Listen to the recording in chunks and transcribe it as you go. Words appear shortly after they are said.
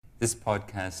This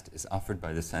podcast is offered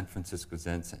by the San Francisco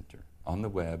Zen Center on the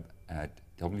web at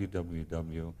www.sfcc.org.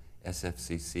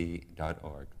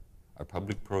 Our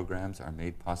public programs are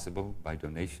made possible by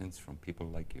donations from people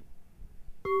like you.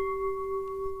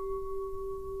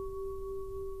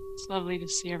 It's lovely to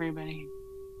see everybody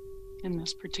in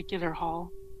this particular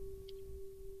hall.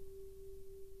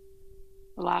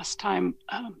 The last time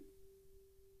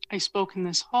I spoke in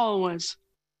this hall was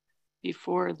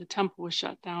before the temple was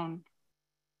shut down.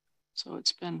 So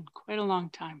it's been quite a long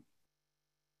time.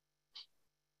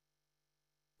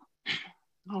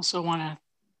 I also want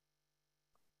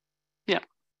to,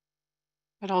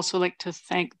 I'd also like to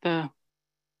thank the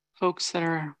folks that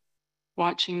are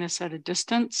watching this at a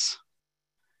distance.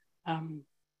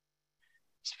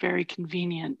 It's very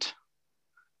convenient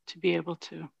to be able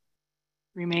to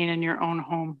remain in your own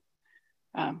home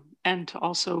and to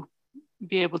also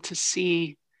be able to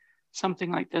see something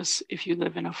like this if you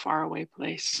live in a faraway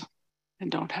place and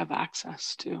don't have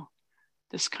access to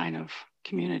this kind of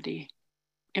community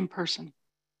in person.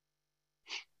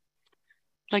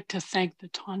 I'd like to thank the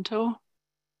Tonto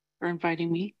for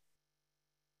inviting me.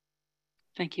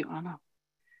 Thank you, Anna.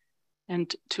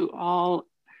 And to all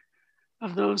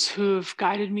of those who have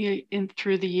guided me in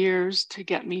through the years to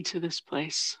get me to this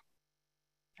place.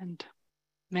 And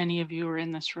many of you are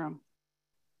in this room.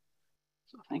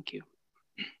 So thank you.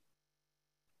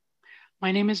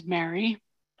 My name is Mary.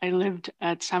 I lived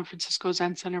at San Francisco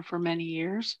Zen Center for many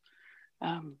years,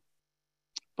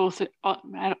 both at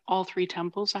all three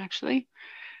temples, actually.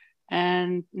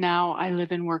 And now I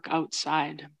live and work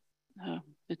outside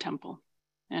the temple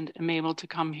and am able to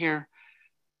come here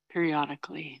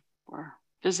periodically for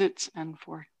visits and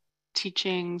for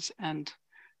teachings and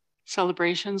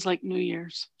celebrations like New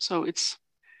Year's. So it's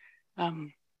a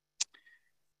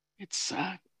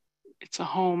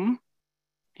home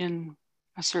in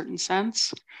a certain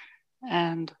sense,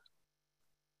 and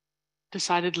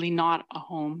decidedly not a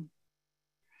home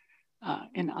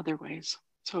in other ways.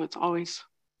 So it's always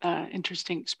an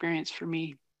interesting experience for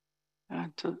me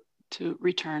to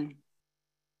return.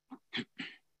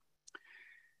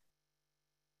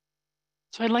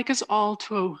 So I'd like us all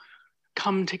to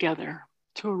come together,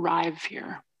 to arrive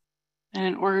here. And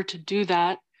in order to do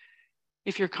that,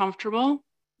 if you're comfortable,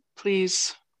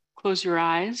 please close your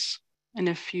eyes. And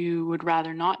if you would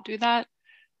rather not do that,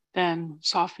 then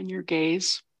soften your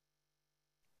gaze.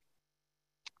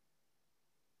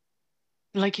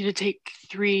 I'd like you to take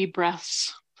 3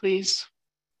 breaths, please.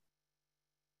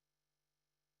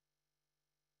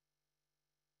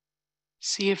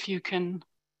 See if you can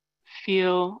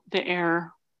feel the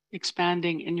air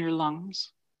expanding in your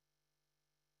lungs.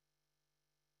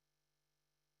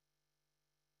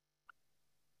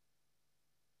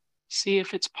 See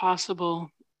if it's possible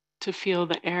to feel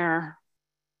the air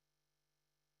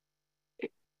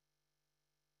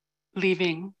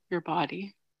leaving your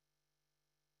body.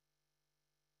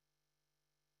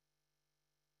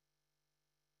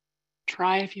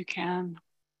 Try, if you can,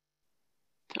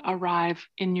 to arrive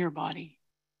in your body.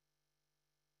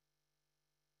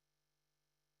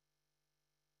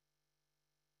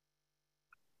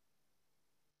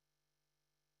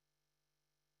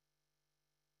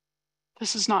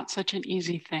 This is not such an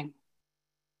easy thing,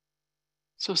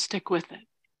 so stick with it.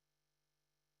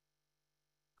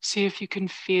 See if you can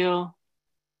feel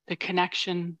the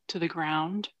connection to the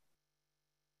ground.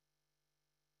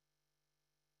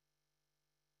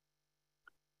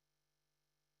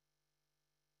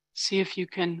 See if you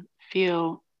can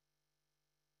feel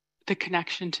the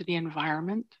connection to the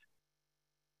environment.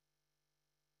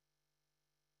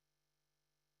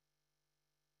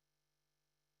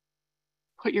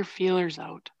 Put your feelers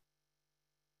out.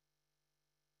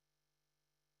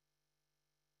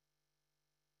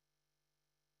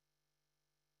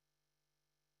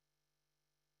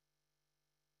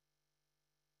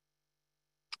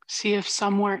 See if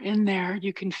somewhere in there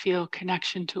you can feel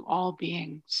connection to all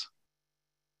beings.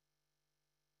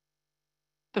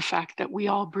 The fact that we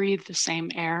all breathe the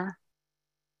same air.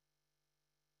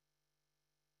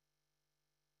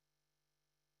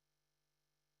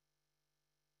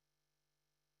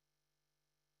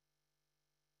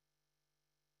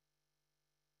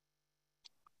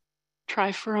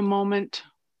 Try for a moment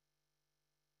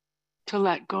to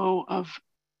let go of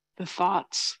the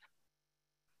thoughts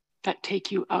that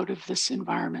take you out of this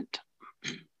environment.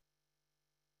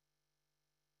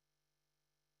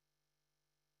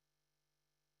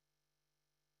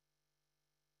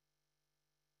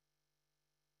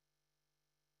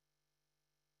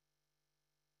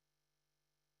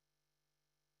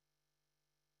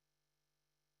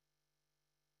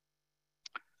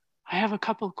 I have a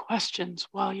couple questions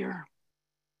while you're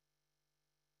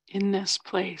in this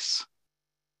place.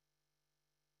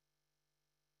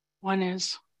 One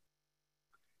is,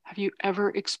 have you ever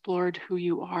explored who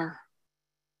you are?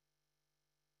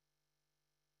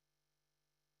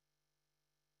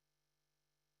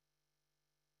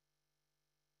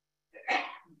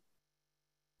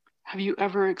 Have you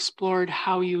ever explored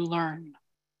how you learn?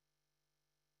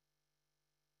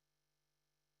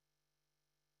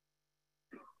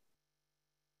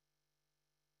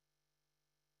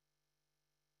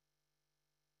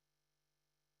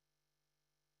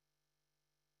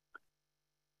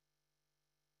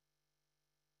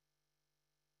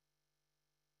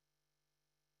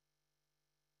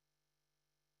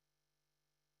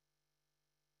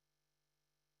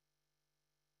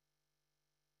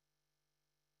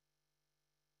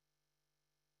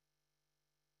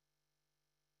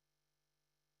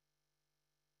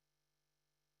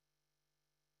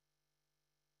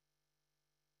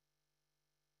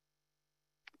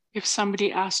 If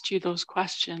somebody asked you those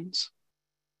questions,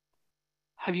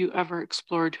 have you ever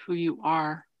explored who you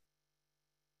are?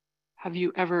 Have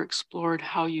you ever explored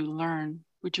how you learn?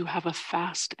 Would you have a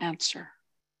fast answer?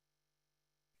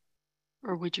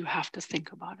 Or would you have to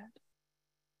think about it?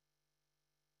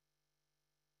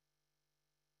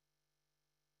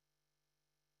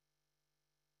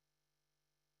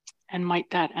 And might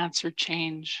that answer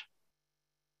change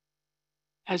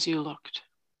as you looked?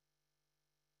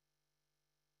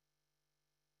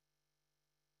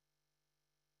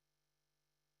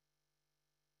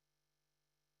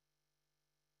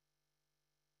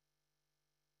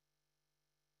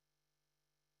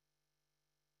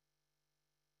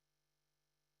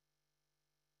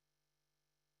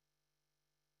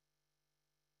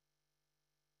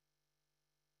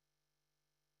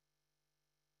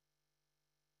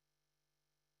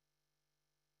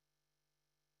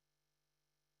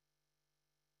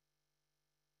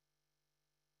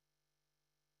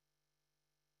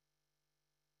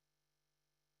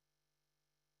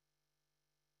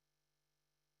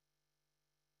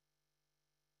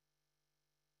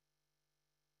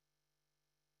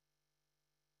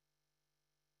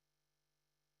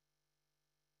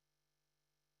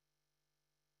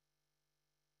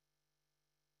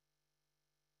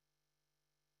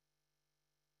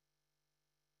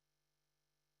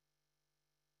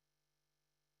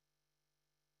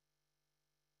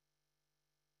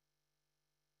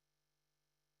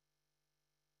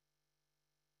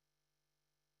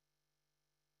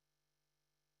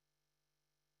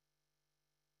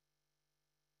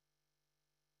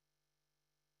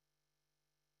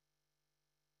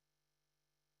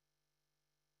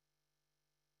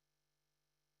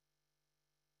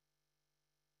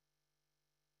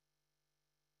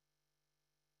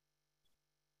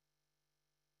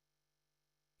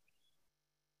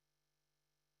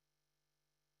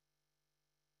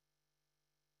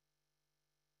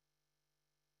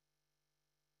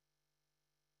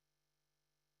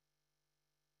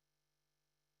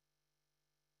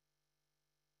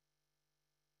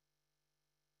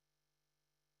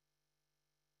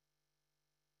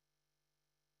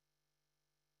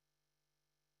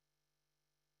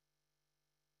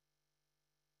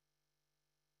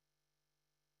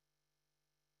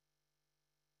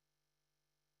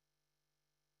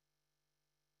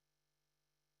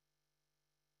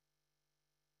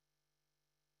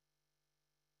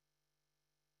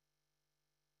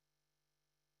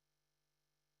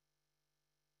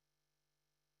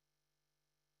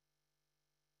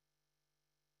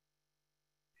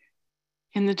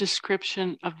 In the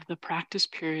description of the practice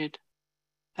period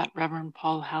that Reverend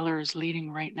Paul Haller is leading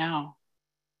right now,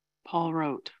 Paul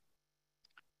wrote,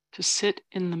 "To sit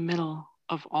in the middle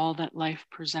of all that life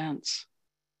presents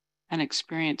and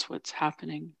experience what's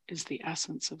happening is the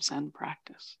essence of Zen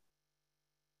practice."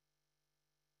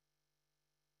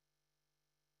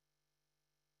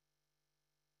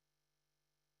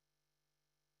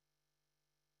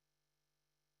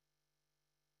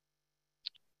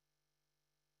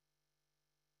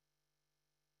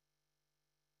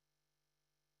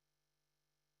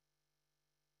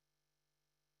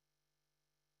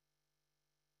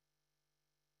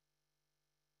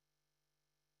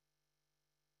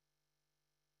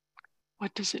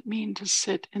 What does it mean to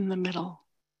sit in the middle?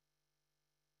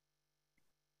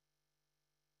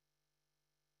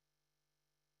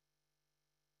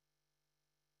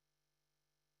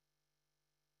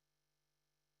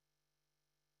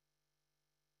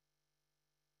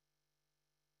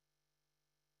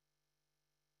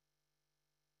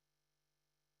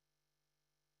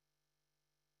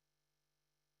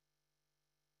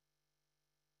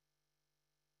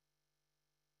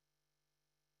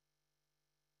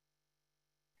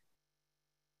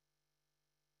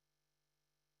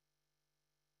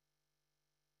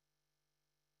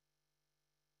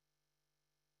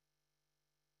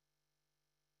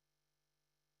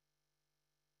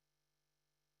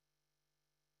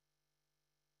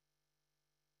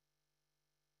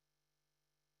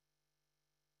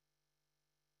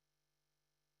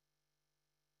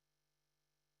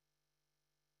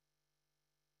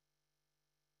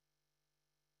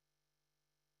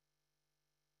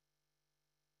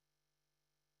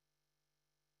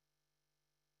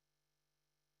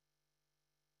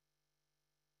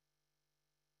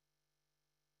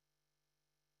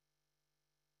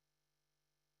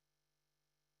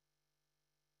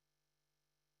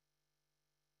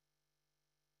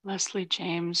 Leslie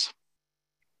James,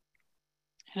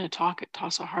 in a talk at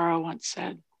Tassajara, once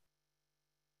said,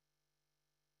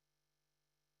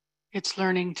 "It's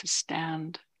learning to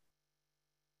stand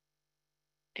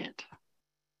it."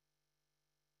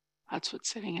 That's what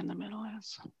sitting in the middle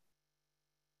is.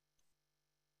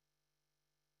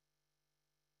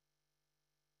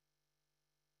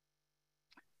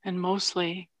 And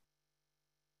mostly,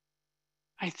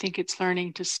 I think it's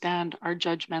learning to stand our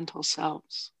judgmental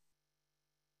selves.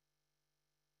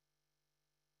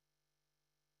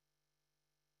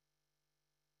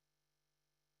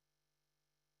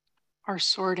 Our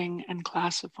sorting and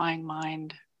classifying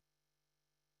mind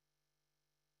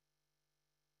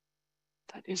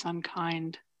that is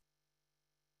unkind,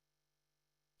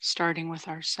 starting with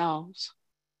ourselves,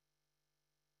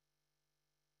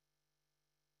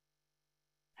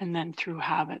 and then through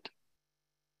habit,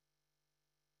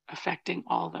 affecting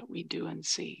all that we do and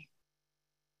see.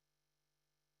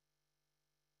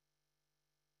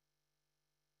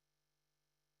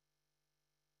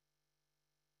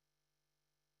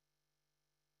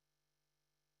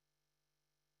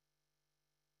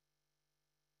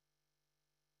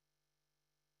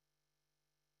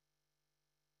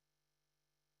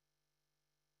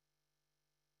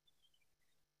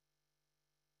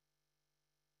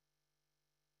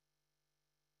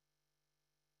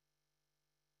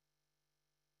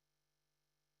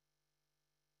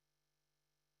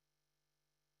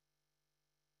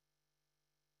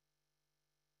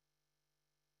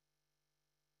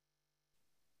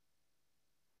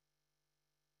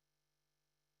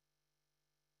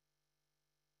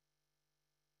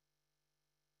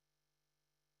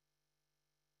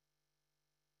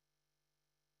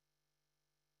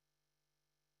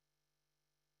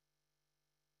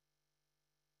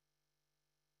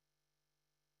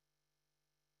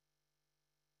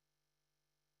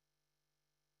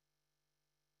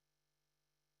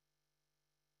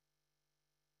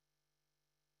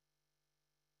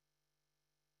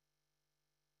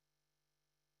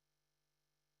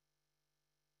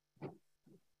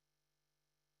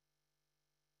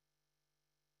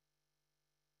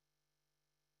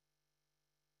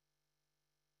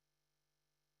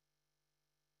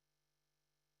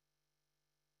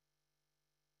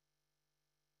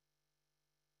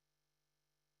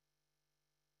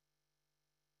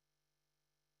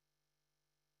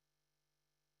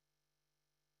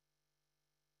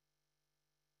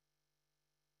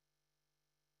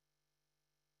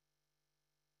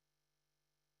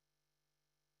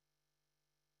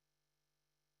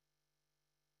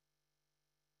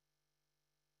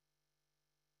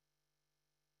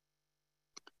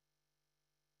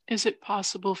 Is it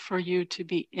possible for you to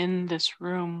be in this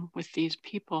room with these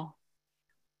people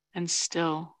and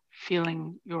still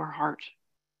feeling your heart?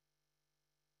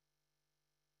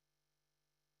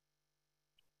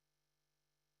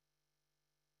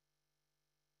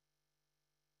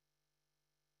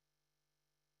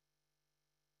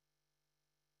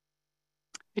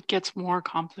 It gets more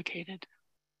complicated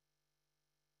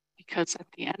because at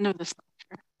the end of this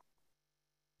lecture,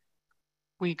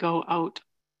 we go out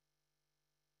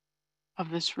of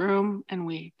this room and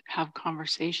we have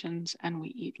conversations and we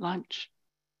eat lunch.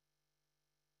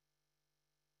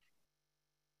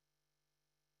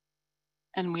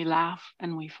 And we laugh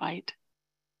and we fight.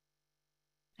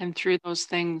 And through those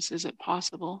things, is it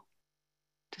possible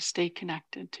to stay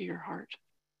connected to your heart?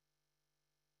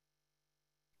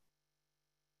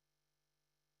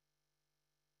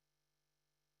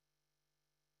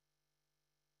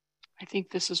 I think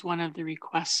this is one of the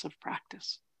requests of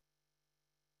practice.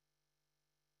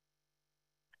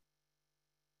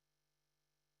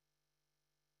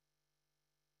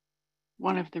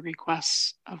 One of the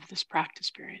requests of this practice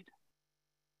period.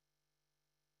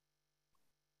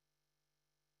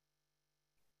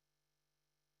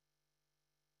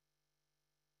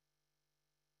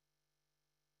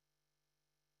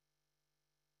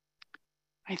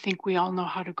 I think we all know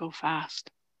how to go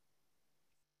fast,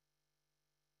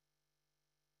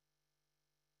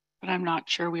 but I'm not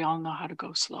sure we all know how to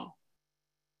go slow.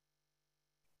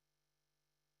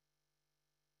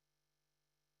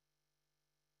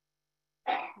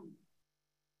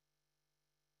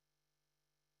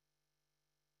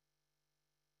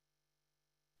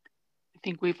 I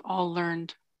think we've all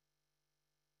learned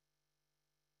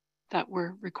that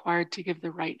we're required to give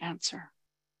the right answer.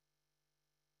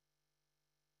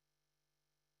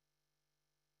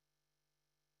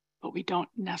 But we don't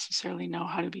necessarily know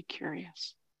how to be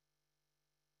curious.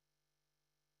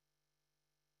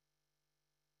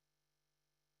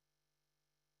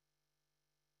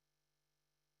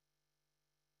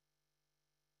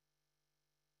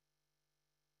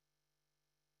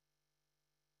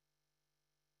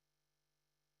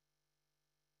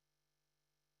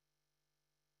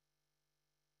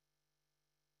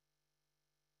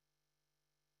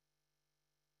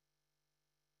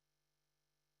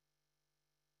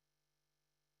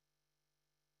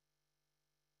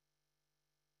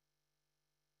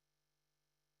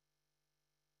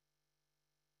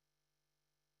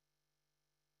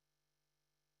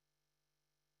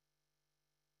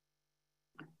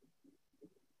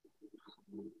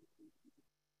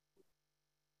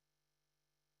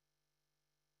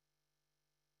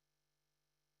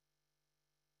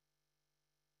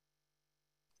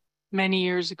 Many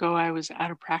years ago, I was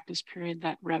at a practice period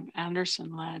that Reb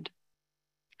Anderson led.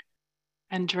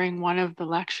 And during one of the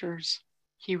lectures,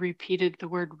 he repeated the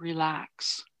word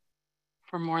relax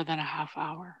for more than a half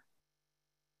hour.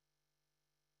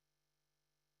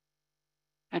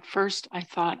 At first, I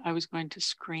thought I was going to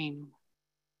scream.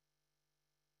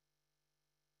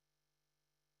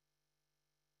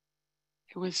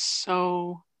 It was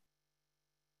so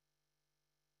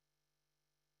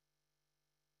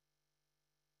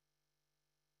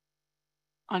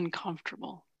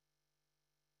uncomfortable.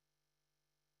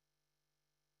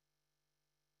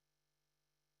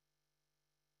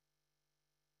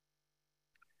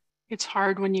 It's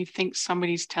hard when you think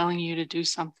somebody's telling you to do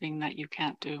something that you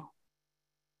can't do.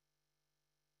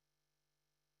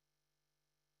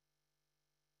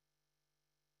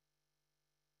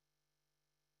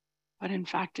 But in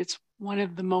fact, it's one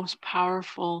of the most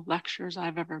powerful lectures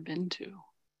I've ever been to,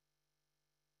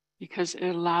 because it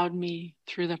allowed me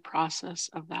through the process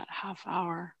of that half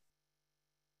hour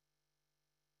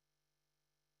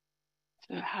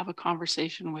to have a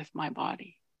conversation with my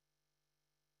body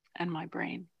and my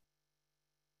brain.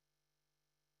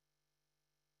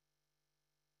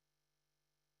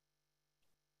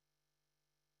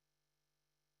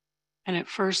 And at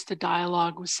first, the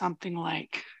dialogue was something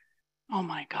like, oh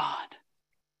my God,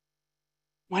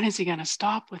 when is he going to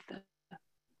stop with this?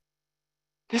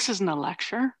 This isn't a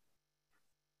lecture.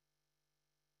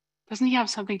 Doesn't he have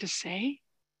something to say?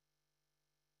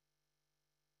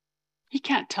 He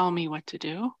can't tell me what to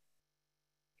do.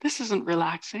 This isn't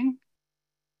relaxing.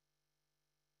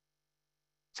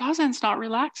 Zazen's not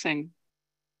relaxing.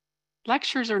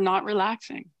 Lectures are not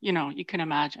relaxing. You know, you can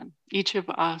imagine. Each of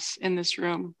us in this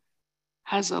room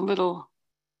has a little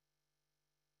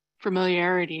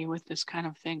familiarity with this kind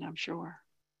of thing, I'm sure.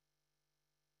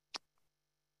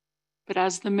 But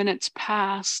as the minutes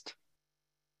passed,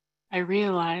 I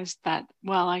realized that,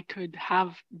 well, I could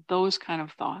have those kind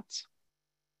of thoughts,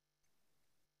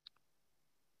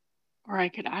 or I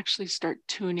could actually start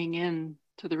tuning in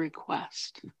to the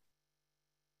request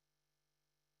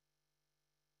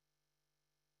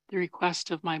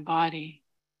of my body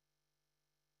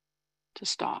to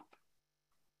stop.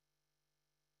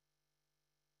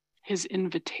 His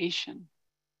invitation.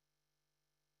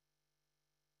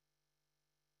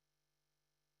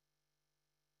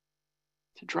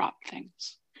 To drop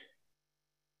things.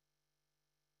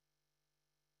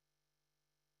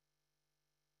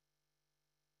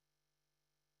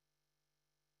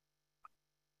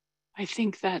 I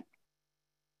think that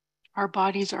our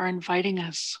bodies are inviting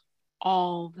us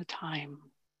all the time.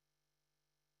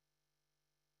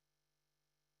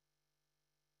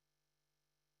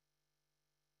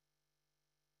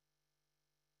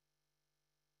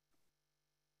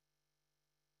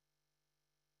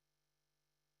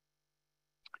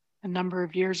 A number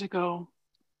of years ago,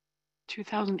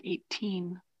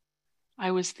 2018, I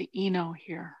was the Eno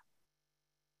here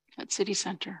at City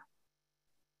Center.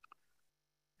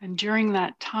 And during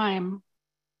that time,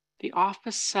 the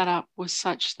office setup was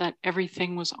such that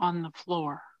everything was on the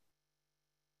floor.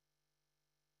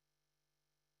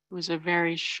 It was a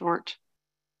very short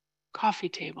coffee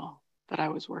table that I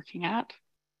was working at.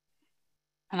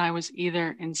 And I was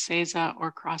either in Seiza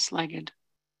or cross-legged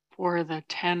for the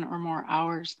 10 or more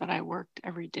hours that I worked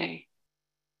every day.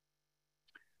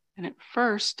 And at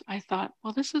first I thought,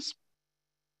 well, this is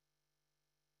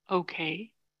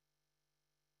okay,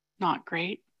 not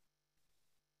great.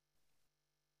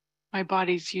 My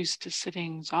body's used to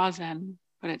sitting Zazen,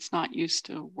 but it's not used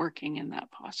to working in that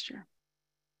posture.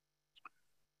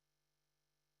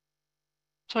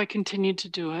 So I continued to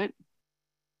do it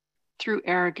through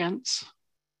arrogance,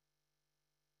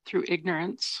 through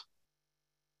ignorance.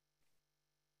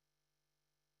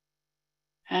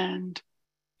 And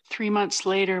 3 months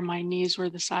later, my knees were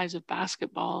the size of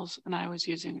basketballs and I was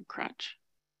using a crutch.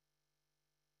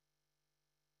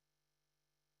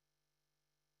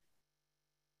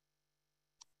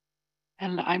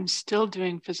 And I'm still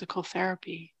doing physical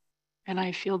therapy. And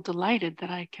I feel delighted that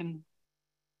I can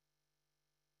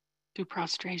do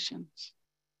prostrations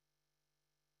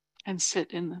and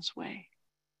sit in this way.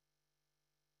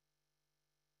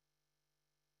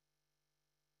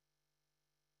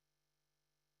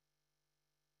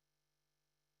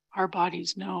 Our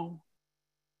bodies know.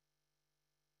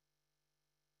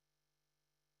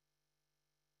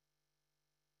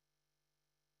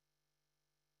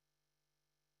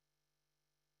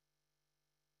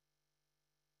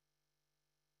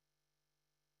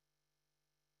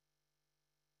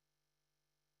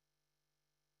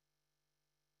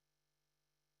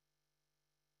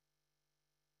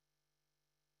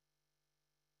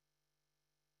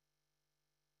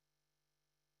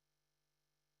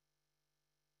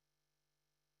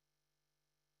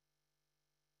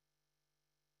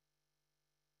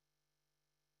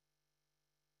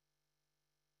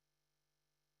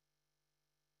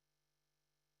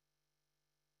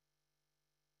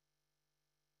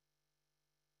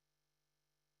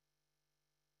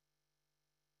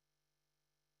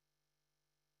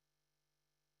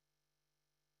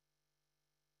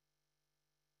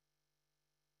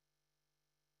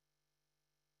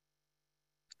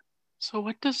 So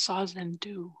what does Zazen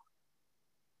do?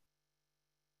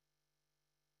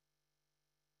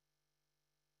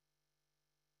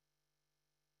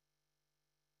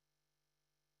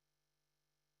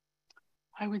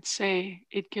 I would say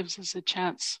it gives us a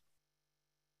chance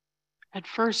at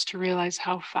first to realize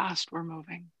how fast we're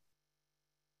moving.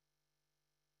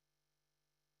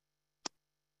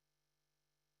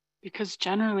 Because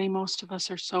generally most of us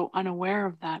are so unaware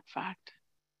of that fact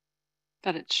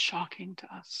that it's shocking to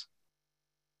us.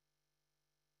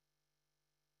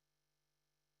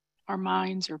 Our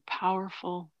minds are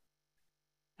powerful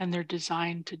and they're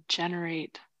designed to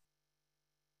generate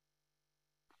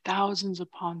thousands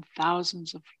upon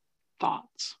thousands of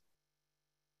thoughts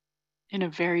in a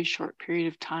very short period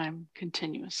of time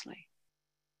continuously.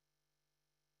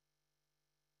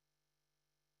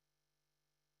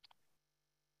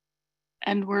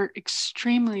 And we're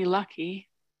extremely lucky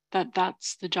that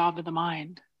that's the job of the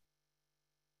mind.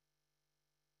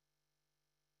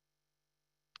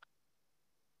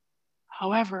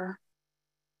 However,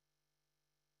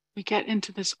 we get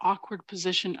into this awkward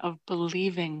position of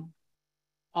believing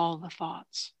all the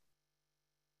thoughts.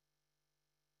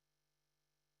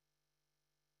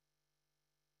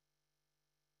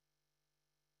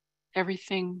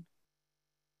 Everything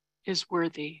is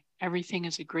worthy. Everything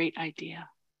is a great idea.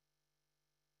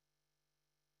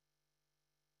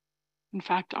 In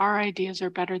fact, our ideas are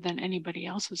better than anybody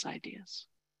else's ideas.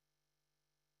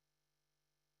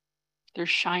 They're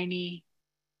shiny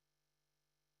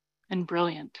and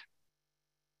brilliant.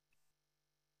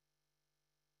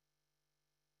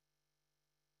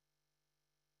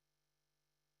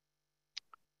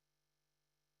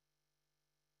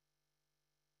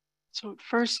 So at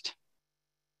first,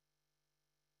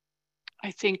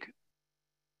 I think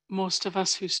most of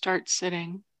us who start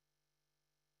sitting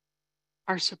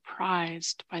are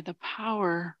surprised by the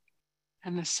power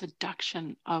and the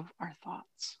seduction of our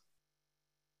thoughts.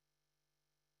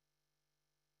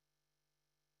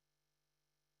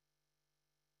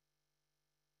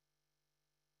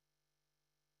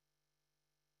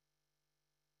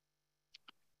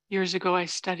 Years ago, I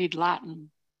studied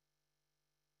Latin.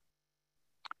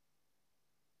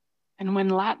 And when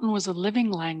Latin was a living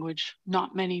language,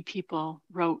 not many people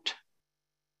wrote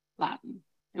Latin.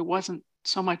 It wasn't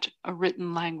so much a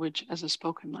written language as a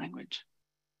spoken language.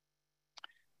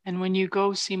 And when you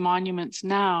go see monuments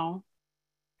now,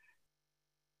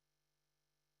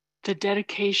 the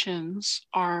dedications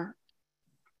are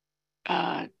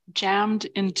jammed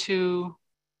into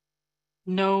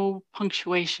no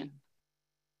punctuation.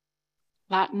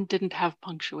 Latin didn't have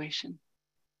punctuation.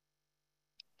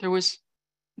 There was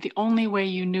the only way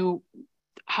you knew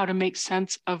how to make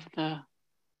sense of the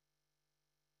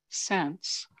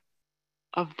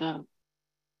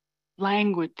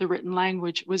language, the written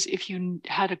language, was if you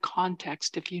had a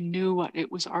context, if you knew what it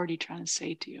was already trying to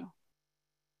say to you.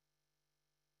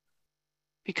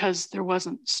 Because there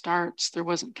wasn't starts, there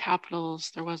wasn't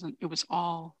capitals, it was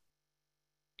all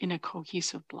in a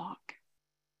cohesive block.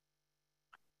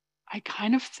 I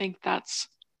kind of think that's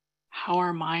how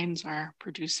our minds are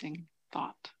producing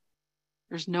thought.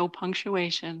 There's no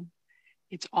punctuation,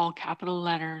 it's all capital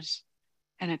letters,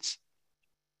 and it's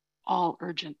all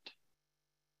urgent.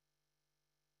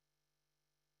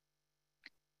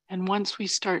 And once we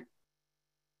start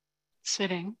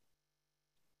sitting,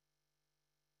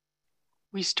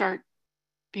 we start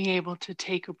being able to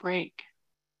take a break.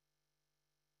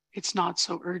 It's not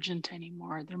so urgent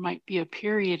anymore. There might be a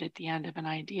period at the end of an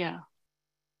idea.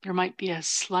 There might be a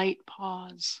slight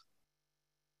pause.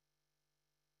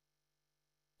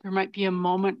 There might be a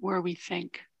moment where we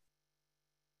think,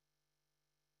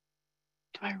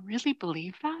 do I really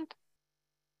believe that?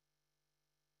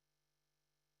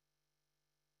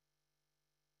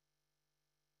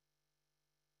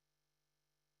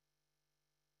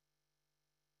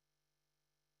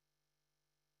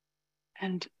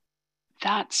 And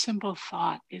that simple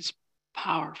thought is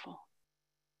powerful.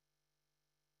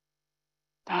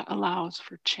 That allows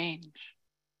for change.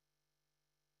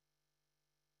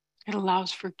 It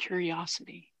allows for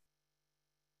curiosity.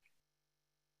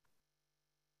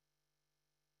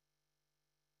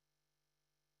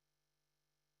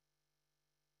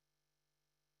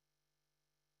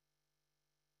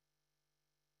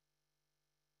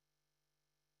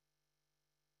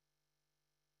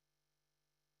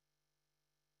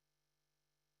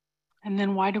 And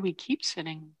then why do we keep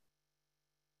sitting?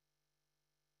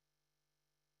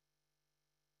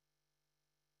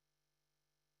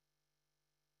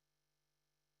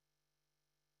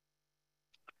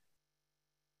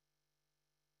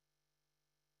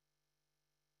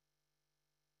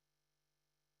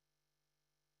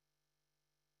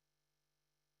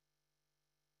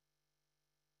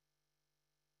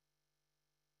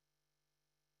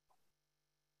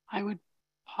 I would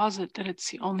posit that it's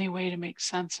the only way to make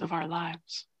sense of our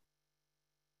lives.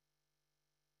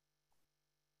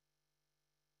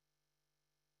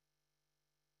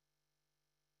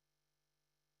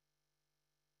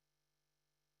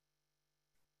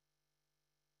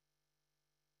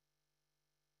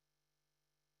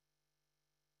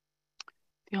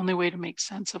 The only way to make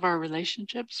sense of our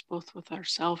relationships, both with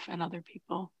ourselves and other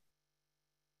people.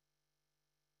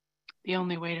 The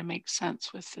only way to make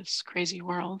sense with this crazy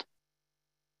world.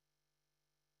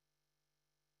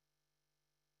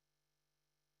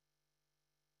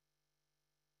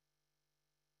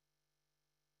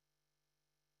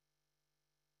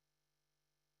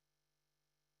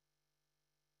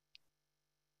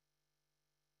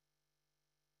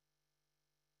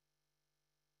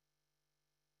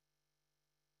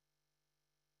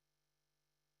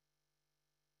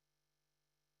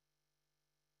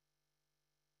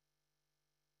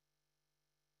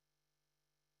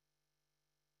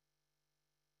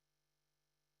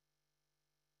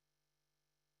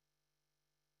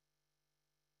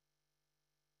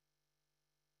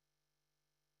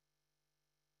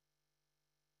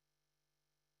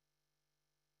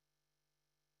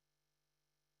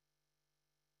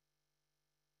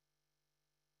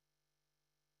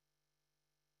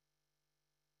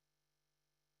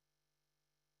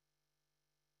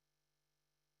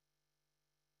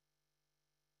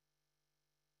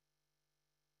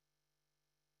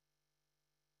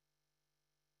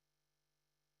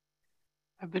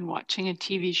 I've been watching a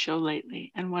TV show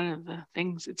lately, and one of the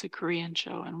things, it's a Korean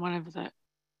show, and one of the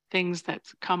things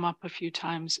that's come up a few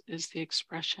times is the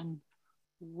expression,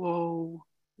 whoa,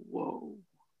 whoa.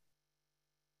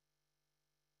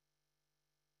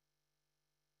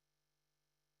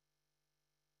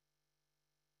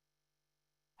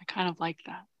 I kind of like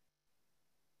that.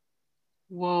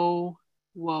 Whoa,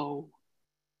 whoa.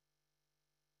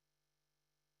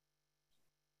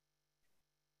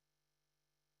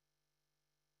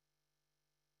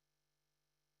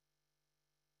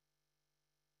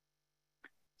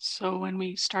 So when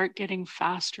we start getting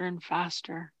faster and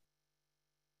faster,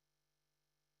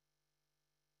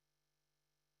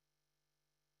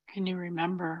 can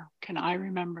I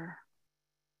remember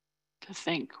to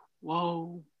think,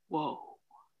 whoa, whoa.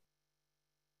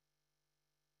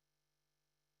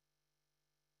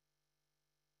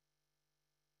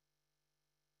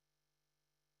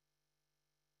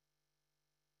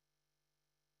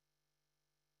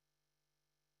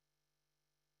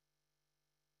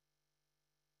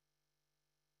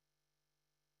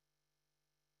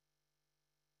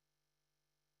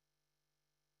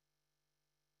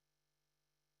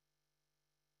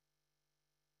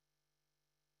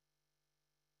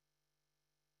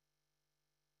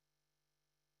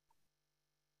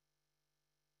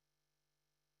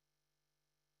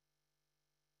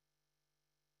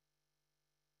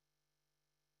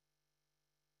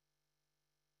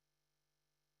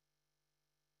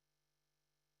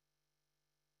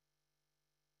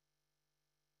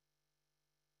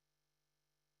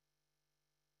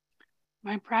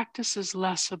 My practice is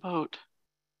less about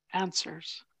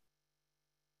answers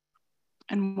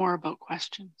and more about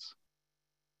questions,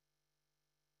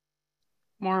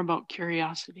 more about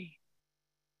curiosity.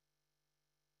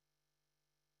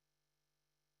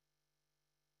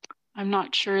 I'm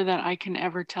not sure that I can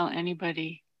ever tell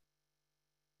anybody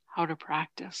how to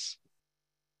practice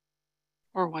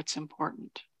or what's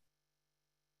important.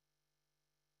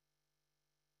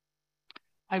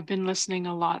 I've been listening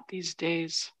a lot these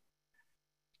days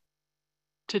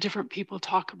to different people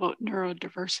talk about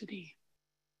neurodiversity,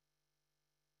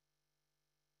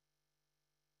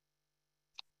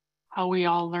 how we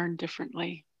all learn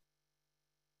differently,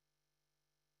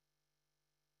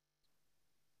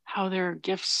 how there are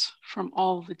gifts from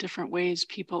all the different ways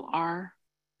people are,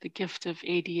 the gift of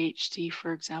ADHD,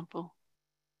 for example,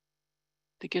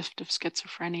 the gift of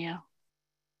schizophrenia,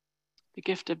 the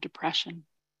gift of depression.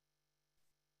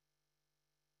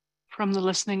 From the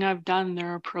listening I've done,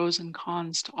 there are pros and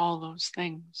cons to all those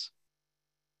things.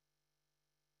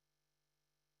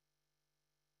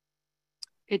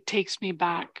 It takes me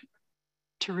back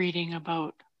to reading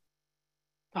about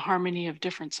the harmony of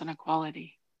difference and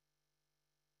equality.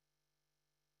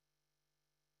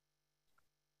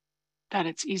 That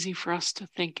it's easy for us to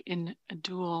think in a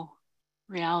dual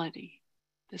reality.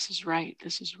 This is right,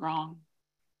 this is wrong.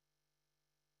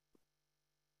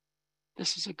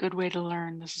 This is a good way to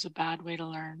learn, this is a bad way to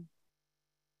learn.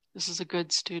 This is a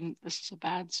good student, this is a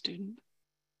bad student.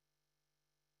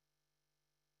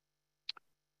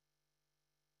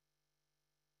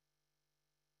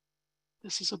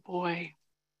 This is a boy,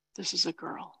 this is a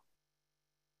girl.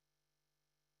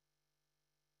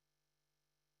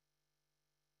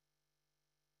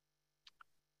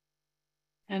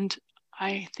 And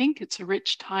I think it's a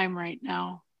rich time right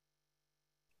now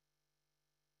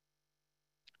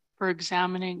for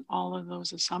examining all of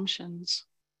those assumptions.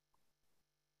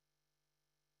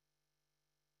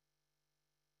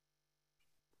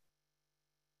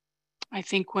 I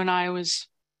think when I was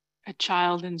a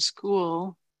child in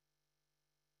school,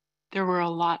 there were a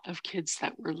lot of kids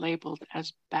that were labeled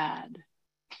as bad,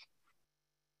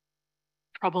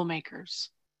 troublemakers.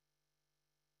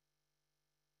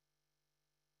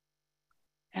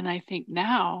 And I think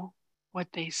now what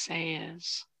they say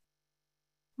is,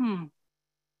 I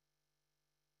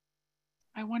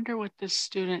wonder what this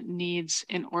student needs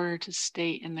in order to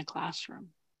stay in the classroom.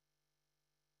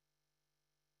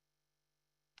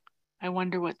 I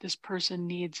wonder what this person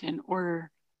needs in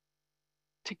order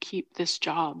to keep this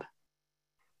job.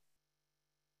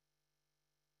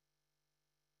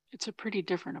 It's a pretty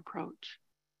different approach.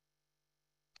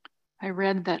 I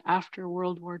read that after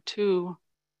World War II,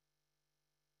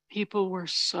 people were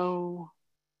so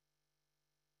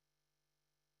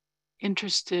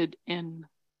interested in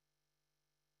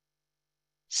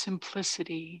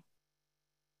simplicity,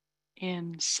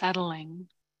 in settling,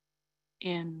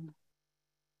 in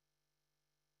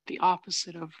the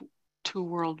opposite of 2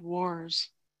 world wars,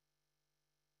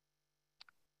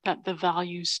 that the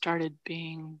values started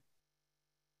being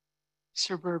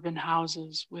suburban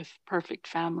houses with perfect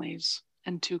families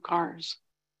and 2 cars.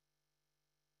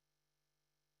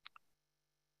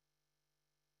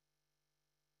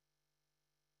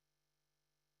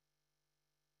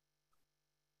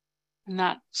 And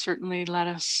that certainly led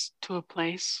us to a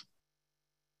place.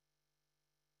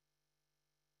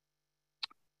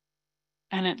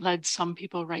 And it led some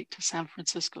people right to San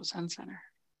Francisco Zen Center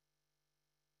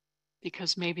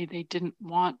because maybe they didn't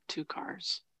want 2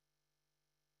 cars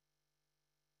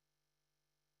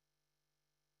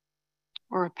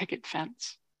or a picket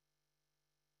fence.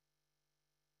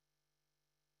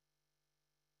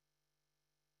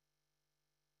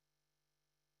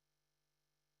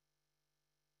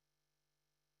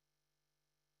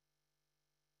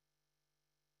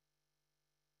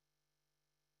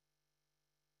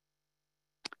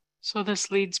 So this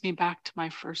leads me back to my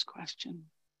first question.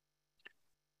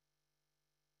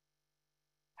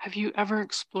 Have you ever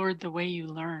explored the way you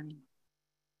learn?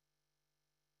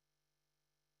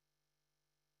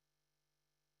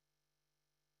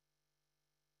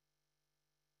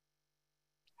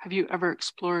 Have you ever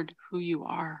explored who you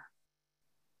are?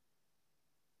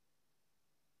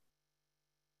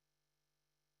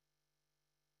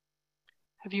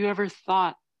 Have you ever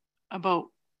thought about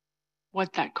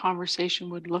what that conversation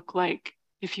would look like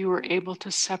if you were able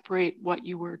to separate what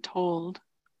you were told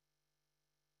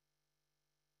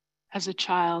as a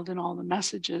child and all the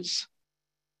messages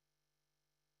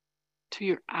to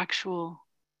your actual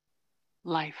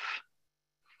life,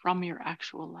 from your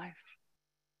actual life?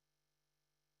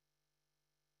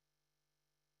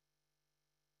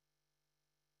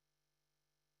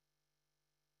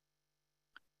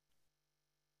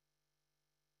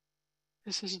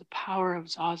 This is the power of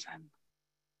Zazen.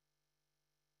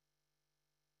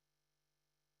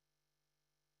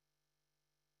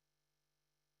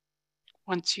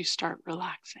 Once you start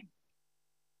relaxing.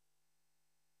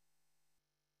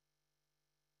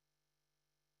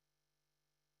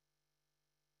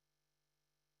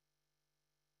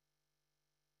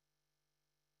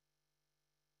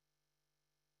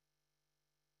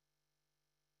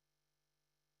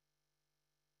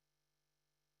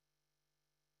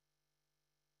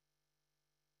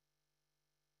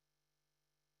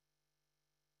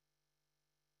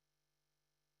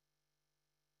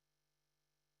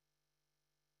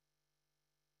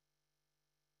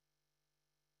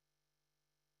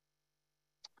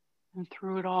 And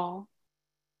through it all,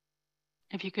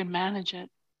 if you can manage it,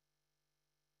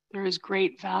 there is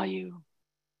great value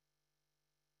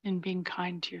in being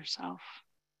kind to yourself,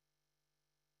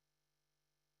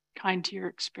 kind to your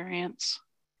experience,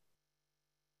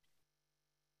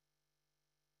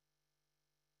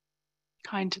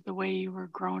 kind to the way you were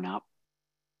grown up,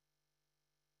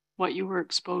 what you were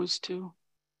exposed to.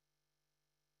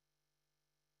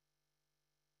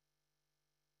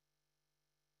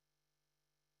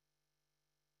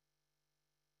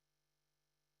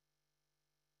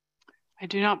 I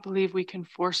do not believe we can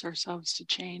force ourselves to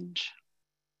change.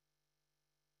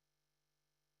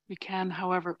 We can,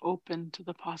 however, open to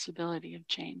the possibility of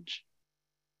change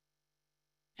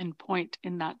and point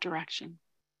in that direction.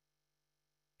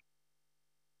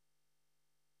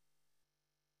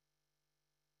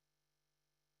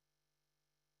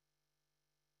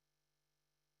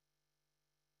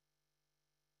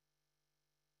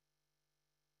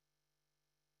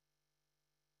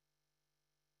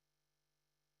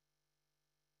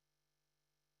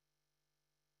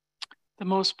 The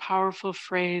most powerful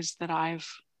phrase that I've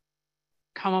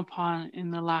come upon in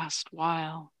the last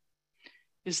while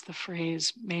is the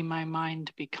phrase, "May my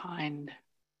mind be kind."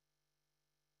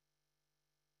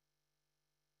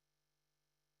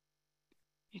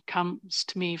 It comes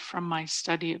to me from my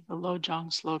study of the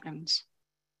Lojong slogans.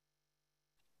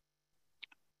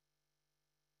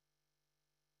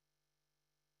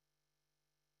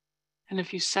 And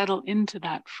if you settle into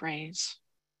that phrase,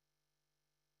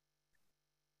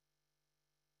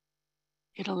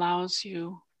 it allows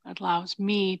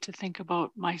me to think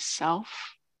about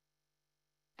myself,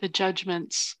 the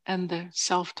judgments and the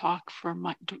self-talk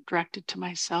directed to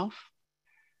myself.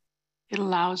 It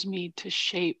allows me to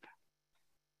shape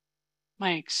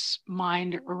my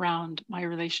mind around my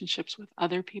relationships with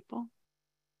other people.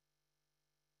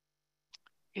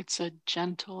 It's a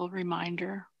gentle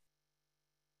reminder.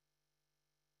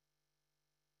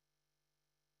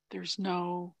 There's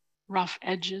no rough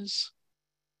edges.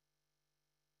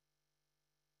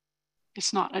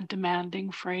 It's not a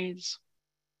demanding phrase.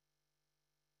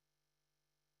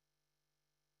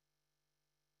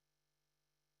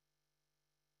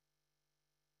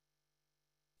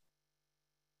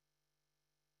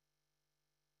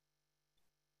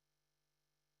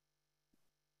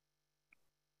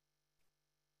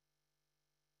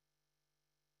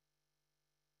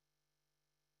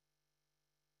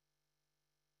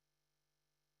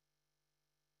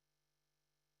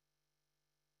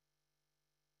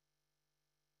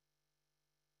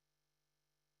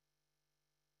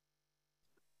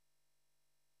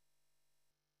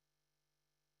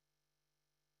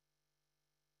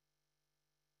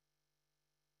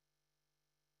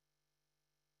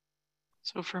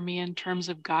 So for me, in terms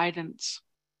of guidance,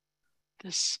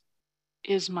 this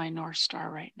is my North Star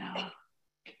right now.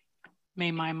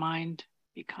 May my mind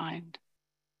be kind.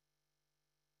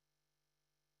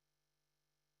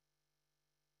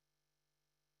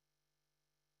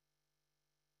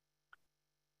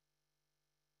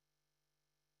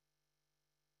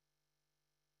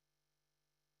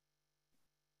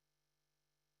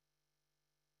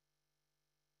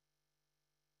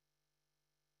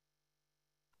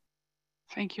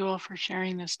 Thank you all for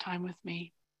sharing this time with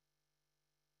me,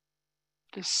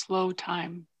 this slow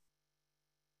time.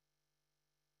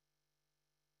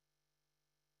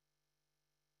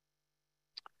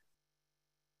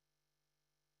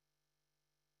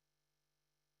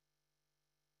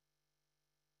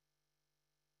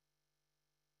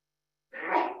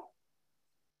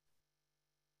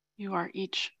 You are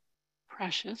each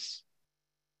precious.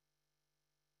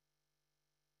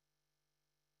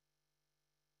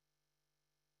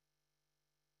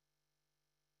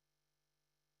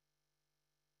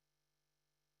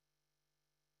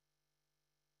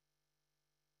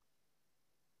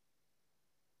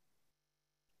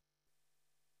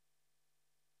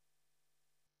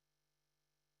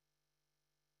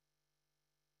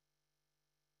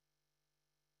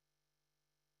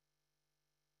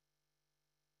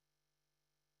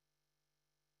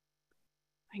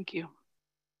 Thank you.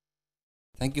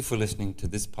 Thank you for listening to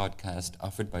this podcast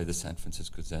offered by the San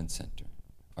Francisco Zen Center.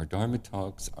 Our Dharma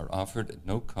talks are offered at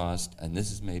no cost, and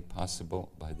this is made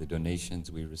possible by the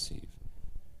donations we receive.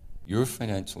 Your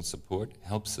financial support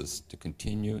helps us to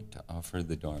continue to offer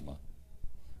the Dharma.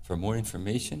 For more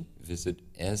information,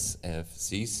 visit sfzc.org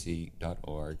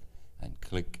and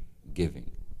click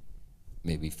Giving.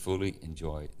 May we fully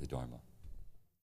enjoy the Dharma.